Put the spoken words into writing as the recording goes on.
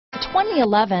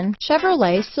2011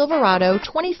 Chevrolet Silverado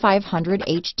 2500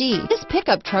 HD. This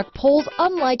pickup truck pulls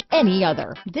unlike any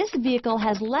other. This vehicle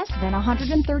has less than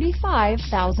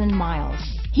 135,000 miles.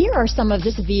 Here are some of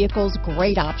this vehicle's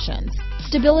great options: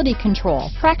 stability control,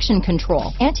 traction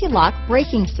control, anti-lock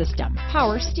braking system,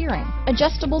 power steering,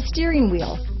 adjustable steering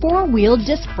wheel, four-wheel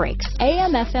disc brakes,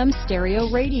 AM/FM stereo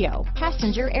radio,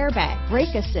 passenger airbag,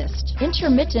 brake assist,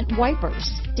 intermittent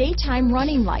wipers, daytime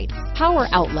running lights, power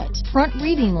outlet, front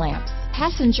reading lamps,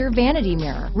 passenger vanity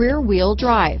mirror, rear wheel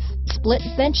drive, split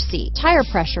bench seat, tire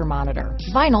pressure monitor,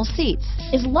 vinyl seats.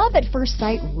 Is love at first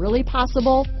sight really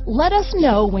possible? Let us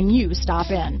know when you stop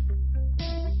in.